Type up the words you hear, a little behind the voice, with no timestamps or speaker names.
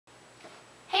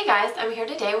Hey guys, I'm here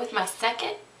today with my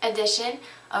second edition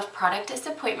of product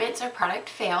disappointments or product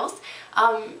fails.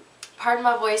 Pardon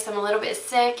my voice, I'm a little bit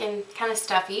sick and kind of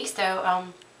stuffy, so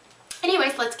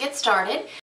anyways, let's get started.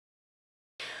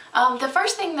 The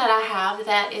first thing that I have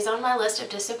that is on my list of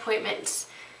disappointments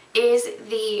is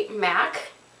the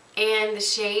MAC, and the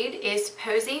shade is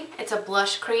Posey. It's a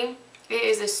blush cream. It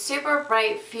is a super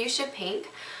bright fuchsia pink.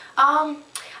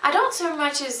 I don't so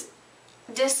much as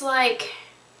dislike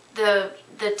the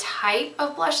type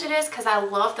of blush it is, because I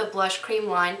love the blush cream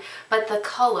line, but the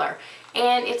color,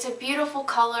 and it's a beautiful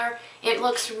color. It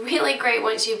looks really great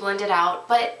once you blend it out,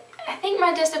 but I think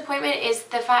my disappointment is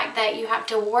the fact that you have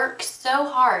to work so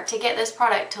hard to get this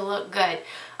product to look good,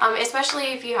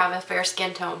 especially if you have a fair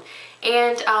skin tone.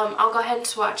 And I'll go ahead and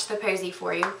swatch the Posey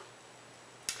for you.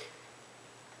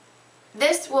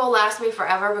 This will last me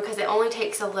forever because it only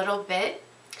takes a little bit,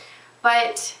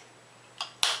 but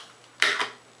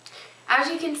as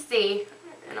you can see,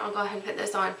 and I'll go ahead and put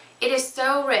this on, it is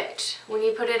so rich when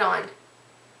you put it on,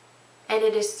 and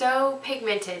it is so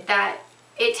pigmented that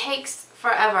it takes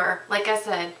forever, like I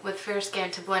said, with fair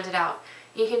skin to blend it out.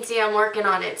 You can see I'm working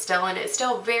on it still, and it's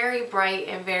still very bright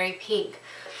and very pink.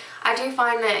 I do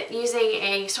find that using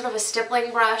a sort of a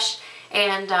stippling brush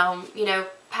and, you know,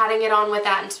 patting it on with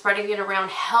that and spreading it around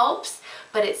helps,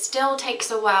 but it still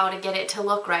takes a while to get it to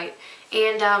look right.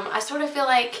 And I sort of feel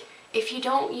like if you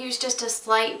don't use just a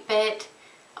slight bit,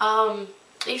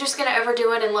 you're just going to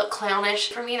overdo it and look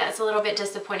clownish. For me, that's a little bit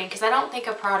disappointing because I don't think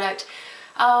a product,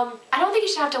 I don't think you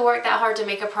should have to work that hard to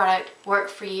make a product work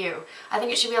for you. I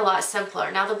think it should be a lot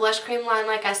simpler. Now the blush cream line,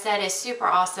 like I said, is super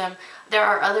awesome. There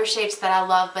are other shades that I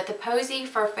love, but the Posey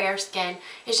for fair skin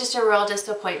is just a real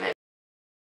disappointment.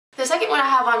 The second one I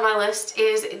have on my list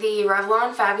is the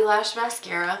Revlon Fabulash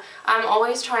mascara. I'm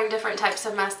always trying different types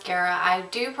of mascara. I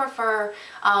do prefer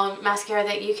mascara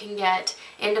that you can get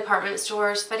in department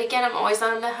stores, but again, I'm always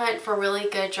on the hunt for really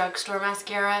good drugstore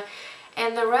mascara.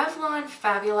 And the Revlon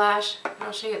Fabulash,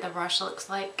 I'll show you what the brush looks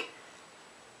like.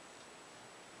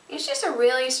 It's just a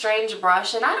really strange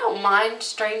brush, and I don't mind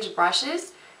strange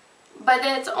brushes, but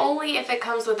it's only if it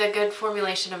comes with a good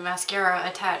formulation of mascara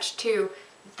attached to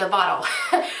the bottle.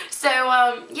 So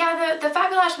yeah, the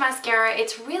Fabulash mascara,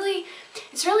 it's really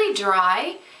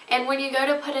dry, and when you go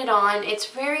to put it on, it's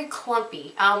very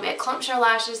clumpy. It clumps your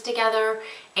lashes together,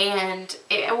 and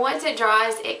once it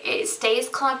dries, it stays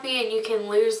clumpy, and you can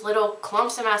lose little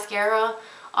clumps of mascara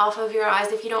off of your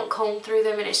eyes if you don't comb through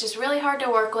them, and it's just really hard to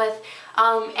work with.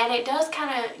 And it does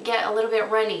kind of get a little bit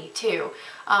runny too.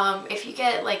 If you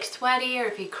get like sweaty or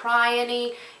if you cry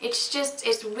any,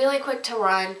 it's really quick to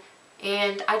run.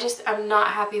 And I'm not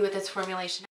happy with its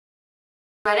formulation.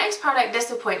 My next product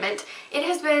disappointment, it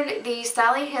has been the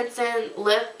Sally Hansen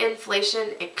Lip Inflation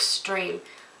Extreme.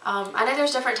 I know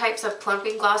there's different types of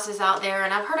plumping glosses out there,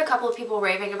 and I've heard a couple of people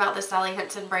raving about the Sally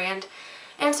Hansen brand.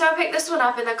 And so I picked this one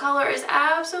up, and the color is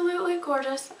absolutely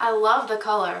gorgeous. I love the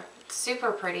color. It's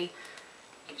super pretty.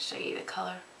 I can show you the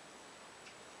color.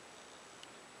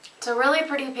 It's a really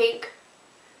pretty pink.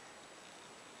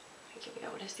 You'll be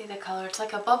able to see the color. It's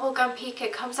like a bubblegum pink.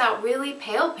 It comes out really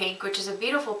pale pink, which is a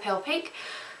beautiful pale pink.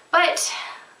 But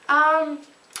I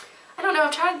don't know,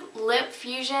 I've tried Lip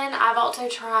Fusion. I've also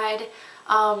tried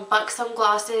Buxom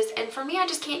glosses, and for me, I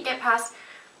just can't get past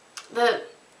the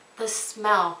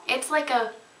smell. It's like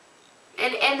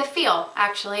and the feel,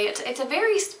 actually. It's a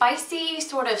very spicy,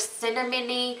 sort of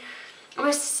cinnamony,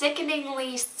 almost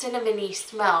sickeningly cinnamony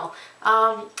smell,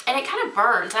 and it kind of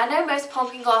burns. I know most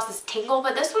plumping glosses tingle,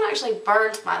 but this one actually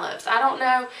burns my lips. I don't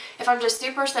know if I'm just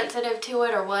super sensitive to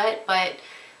it or what, but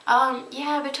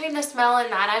yeah, between the smell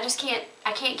and that,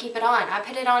 I can't keep it on. I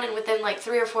put it on, and within like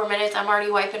 3 or 4 minutes, I'm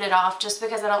already wiping it off just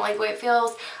because I don't like the way it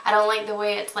feels. I don't like the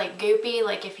way it's like goopy.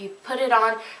 Like if you put it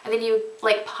on and then you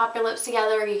like pop your lips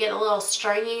together, you get a little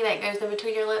stringy that goes in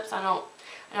between your lips. I don't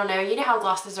know. You know how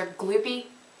glosses are gloopy?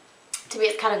 To me,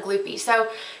 it's kind of gloopy. So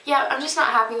yeah, I'm just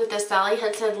not happy with this Sally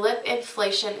Hansen Lip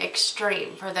Inflation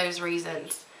Extreme for those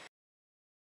reasons.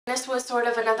 This was sort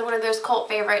of another one of those cult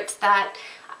favorites that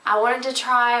I wanted to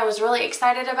try. I was really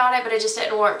excited about it, but it just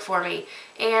didn't work for me.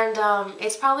 And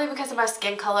it's probably because of my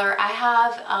skin color. I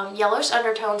have yellowish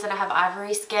undertones and I have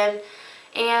ivory skin.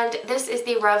 And this is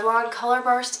the Revlon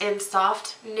Colorburst in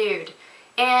Soft Nude.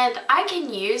 And I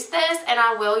can use this, and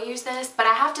I will use this, but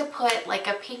I have to put like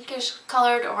a pinkish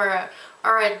colored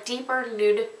or a deeper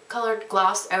nude colored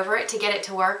gloss over it to get it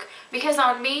to work. Because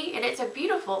on me, and it's a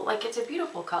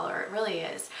beautiful color, it really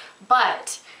is.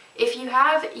 But if you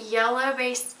have yellow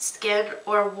based skin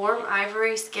or warm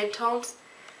ivory skin tones,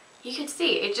 you can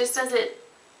see it just doesn't,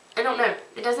 I don't know,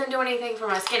 it doesn't do anything for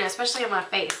my skin, especially on my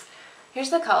face. Here's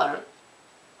the color.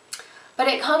 but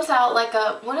it comes out like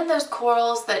one of those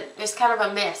corals that is kind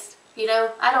of a mist. You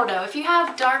know, I don't know. If you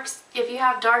have dark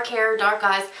hair, dark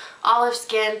eyes, olive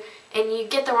skin, and you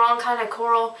get the wrong kind of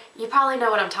coral, you probably know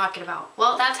what I'm talking about.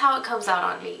 Well, that's how it comes out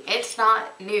on me. It's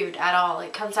not nude at all.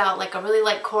 It comes out like a really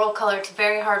light coral color. It's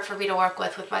very hard for me to work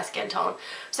with my skin tone.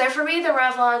 So for me, the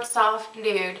Revlon Soft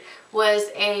Nude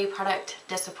was a product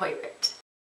disappointment.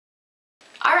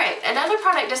 Alright, another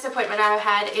product disappointment I've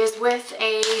had is with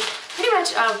a pretty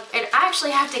much, and I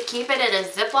actually have to keep it in a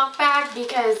Ziploc bag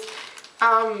because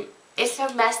it's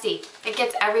so messy. It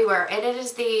gets everywhere. And it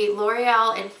is the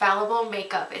L'Oreal Infallible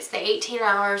makeup. It's the 18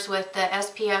 hours with the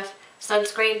SPF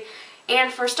sunscreen.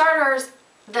 And for starters,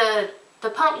 the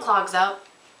pump clogs up.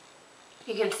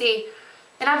 You can see.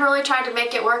 And I've really tried to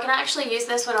make it work. And I actually used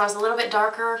this when I was a little bit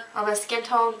darker on my skin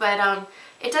tone. But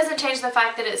it doesn't change the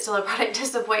fact that it's still a product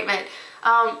disappointment.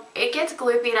 It gets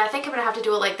gloopy, and I think I'm going to have to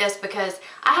do it like this because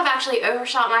I have actually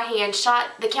overshot my hand, shot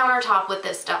the countertop with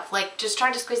this stuff. Like, just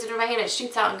trying to squeeze it in my hand, it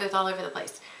shoots out and goes all over the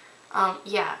place.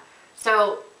 Yeah.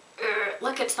 So,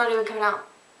 look, it's not even coming out.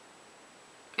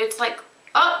 It's like,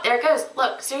 oh, there it goes.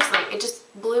 Look, seriously, it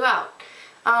just blew out.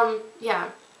 Yeah.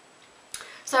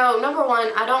 So, number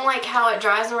one, I don't like how it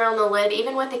dries around the lid,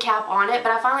 even with the cap on it,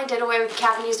 but I finally did away with the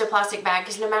cap and used a plastic bag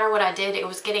because no matter what I did, it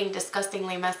was getting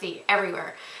disgustingly messy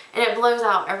everywhere. And it blows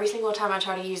out every single time I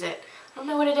try to use it. I don't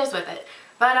know what it is with it.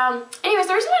 But anyways,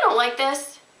 the reason I don't like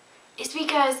this is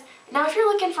because, now if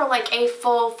you're looking for like a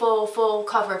full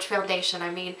coverage foundation,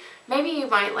 I mean, maybe you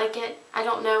might like it, I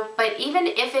don't know. But even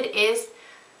if it is,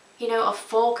 you know, a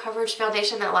full coverage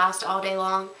foundation that lasts all day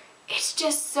long, it's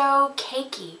just so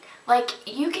cakey. Like,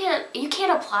 you can't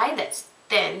apply this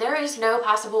thin. There is no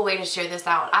possible way to show this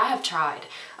out. I have tried.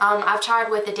 I've tried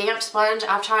with the damp sponge.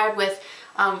 I've tried with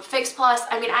Fix Plus.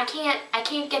 I mean, I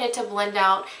can't get it to blend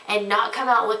out and not come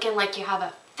out looking like you have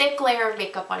a thick layer of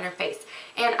makeup on your face.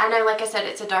 And I know, like I said,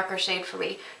 it's a darker shade for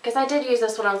me because I did use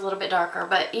this when I was a little bit darker,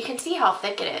 but you can see how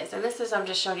thick it is. And this is, I'm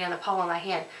just showing you on the palm of my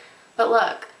hand. But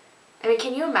look, I mean,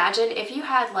 can you imagine if you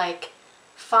had like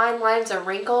fine lines or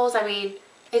wrinkles? I mean,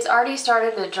 it's already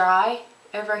started to dry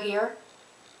over here.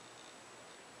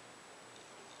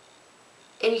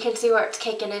 And you can see where it's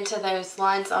caking into those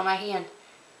lines on my hand.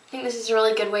 I think this is a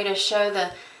really good way to show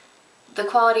the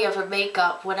quality of a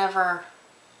makeup whenever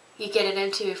you get it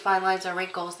into fine lines or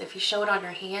wrinkles, if you show it on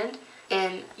your hand.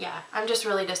 And yeah, I'm just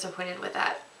really disappointed with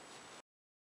that.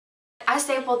 I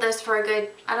sampled this for a good,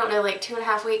 I don't know, like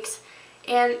 2.5 weeks.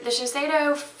 And the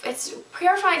Shiseido, it's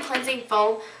Purifying Cleansing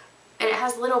Foam, and it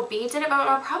has little beads in it, but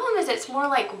my problem is it's more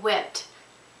like whipped.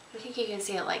 I think you can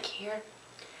see it like here.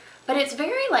 But it's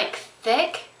very like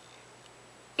thick.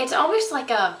 It's almost like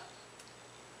a,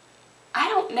 I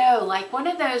don't know, like one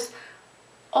of those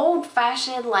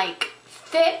old-fashioned, like,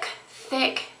 thick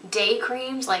day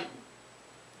creams. Like,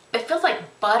 it feels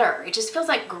like butter. It just feels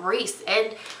like grease.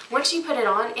 And once you put it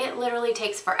on, it literally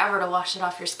takes forever to wash it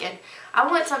off your skin. I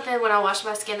want something when I wash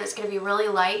my skin that's going to be really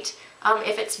light.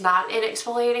 If it's not an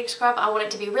exfoliating scrub, I want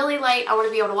it to be really light. I want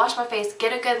to be able to wash my face,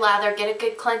 get a good lather, get a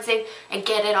good cleansing, and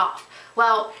get it off.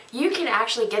 Well, you can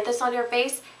actually get this on your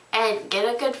face and get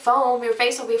a good foam. Your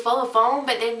face will be full of foam,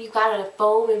 but then you gotta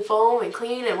foam and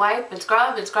clean and wipe and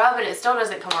scrub, and it still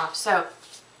doesn't come off. So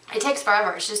it takes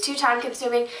forever. It's just too time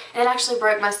consuming, and it actually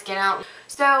broke my skin out.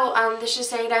 So the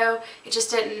Shiseido, it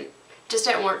just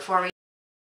didn't work for me.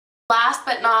 Last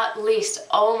but not least,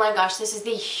 oh my gosh, this is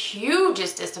the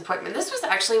hugest disappointment. This was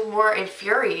actually more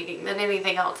infuriating than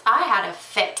anything else. I had a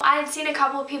fit. I had seen a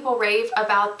couple of people rave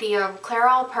about the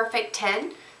Clairol Perfect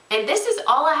 10. And this is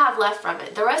all I have left from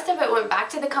it. The rest of it went back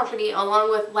to the company along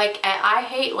with like an I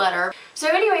hate letter. So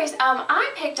anyways,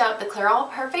 I picked up the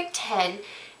Clairol Perfect 10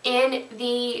 in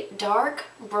the dark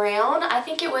brown. I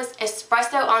think it was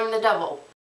espresso on the double.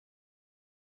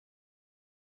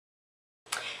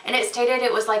 And it stated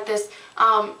it was like this,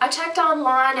 I checked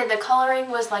online and the coloring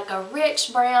was like a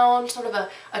rich brown, sort of a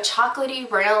chocolatey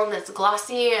brown that's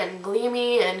glossy and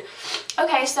gleamy. And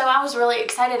okay, so I was really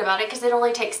excited about it because it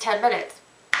only takes 10 minutes.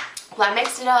 Well, I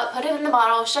mixed it up, put it in the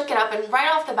bottle, shook it up, and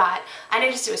right off the bat, I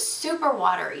noticed it was super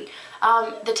watery.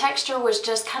 The texture was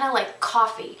just kind of like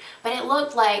coffee, but it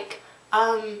looked like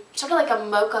sort of like a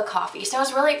mocha coffee. So I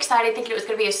was really excited, thinking it was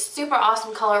going to be a super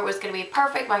awesome color. It was going to be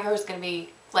perfect. My hair was going to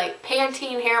be like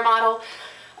Pantene hair model.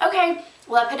 Okay,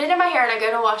 well, I put it in my hair and I go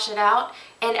to wash it out,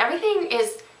 and everything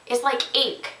is like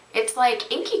ink. It's like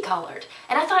inky colored.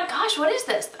 And I thought, gosh, what is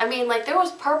this? I mean, like there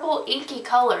was purple inky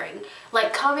coloring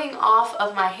like coming off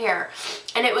of my hair.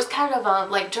 And it was kind of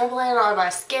like dribbling on my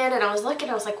skin, and I was looking,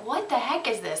 I was like, what the heck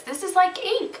is this? This is like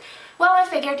ink. Well, I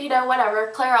figured, you know,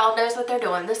 whatever. Clairol knows what they're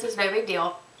doing. This is no big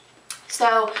deal.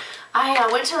 So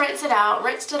I went to rinse it out,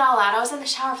 rinsed it all out. I was in the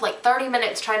shower for like 30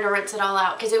 minutes trying to rinse it all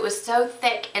out because it was so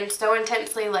thick and so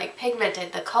intensely like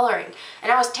pigmented, the coloring.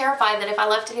 And I was terrified that if I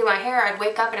left it in my hair, I'd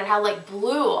wake up and it had like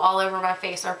blue all over my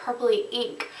face or purpley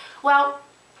ink. Well,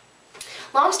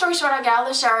 long story short, I get out of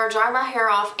the shower, dry my hair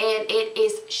off, and it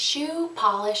is shoe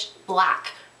polish black.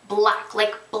 Black,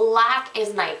 like black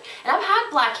as night. And I've had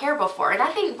black hair before, and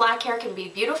I think black hair can be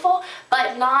beautiful,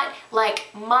 but not like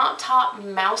mop top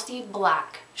mousy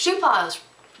black. Shoe polish,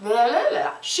 blah, blah,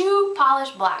 blah. Shoe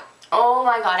polish black. Oh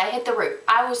my god, I hit the roof.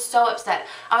 I was so upset.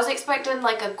 I was expecting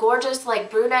like a gorgeous like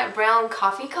brunette brown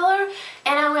coffee color,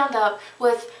 and I wound up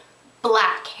with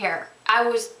black hair.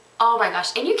 Oh my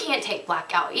gosh, and you can't take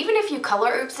black out. Even if you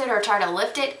color oops it or try to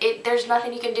lift it, there's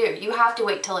nothing you can do. You have to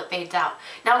wait till it fades out.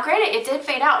 Now granted, it did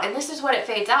fade out, and this is what it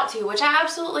fades out to, which I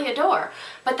absolutely adore.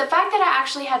 But the fact that I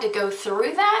actually had to go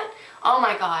through that, oh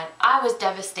my god, I was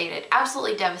devastated,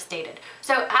 absolutely devastated.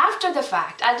 So after the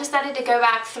fact, I decided to go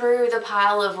back through the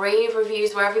pile of rave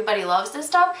reviews where everybody loves this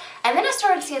stuff, and then I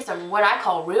started seeing some what I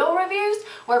call real reviews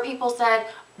where people said,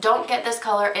 don't get this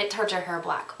color, it turns your hair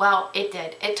black. Well, it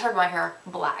did. It turned my hair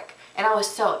black. And I was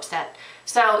so upset.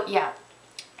 So yeah,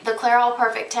 the Clairol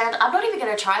Perfect 10, I'm not even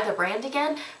going to try the brand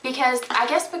again because I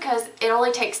guess because it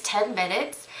only takes 10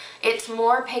 minutes. It's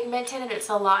more pigmented and it's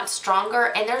a lot stronger,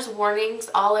 and there's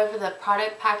warnings all over the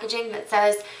product packaging that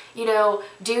says, you know,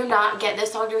 do not get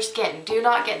this on your skin. Do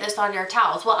not get this on your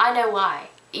towels. Well, I know why.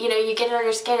 You know, you get it on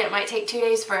your skin, it might take 2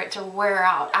 days for it to wear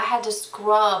out. I had to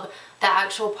scrub the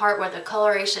actual part where the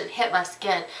coloration hit my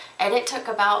skin, and it took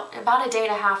about a day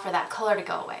and a half for that color to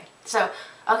go away. So,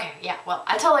 okay, yeah, well,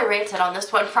 I totally ranted on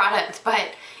this one product,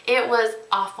 but it was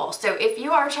awful. So if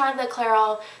you are trying the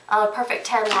Clairol Perfect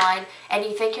 10 line and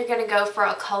you think you're going to go for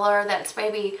a color that's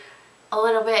maybe a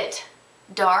little bit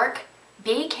dark,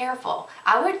 be careful.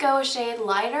 I would go a shade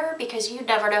lighter because you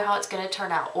never know how it's going to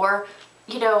turn out. Or,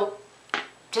 you know,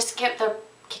 just skip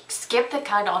the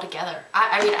kind altogether.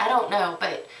 I mean, I don't know,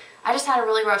 but I just had a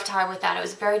really rough time with that. It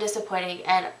was very disappointing,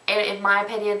 and in my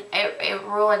opinion, it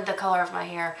ruined the color of my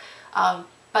hair.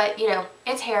 But you know,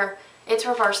 it's hair. It's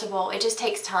reversible. It just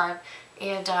takes time,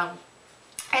 and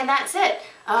that's it.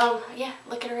 Yeah,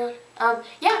 looking around.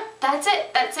 Yeah, that's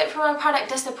it. That's it for my product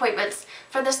disappointments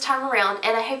for this time around.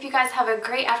 And I hope you guys have a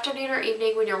great afternoon or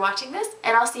evening when you're watching this,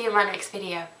 and I'll see you in my next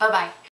video. Bye bye.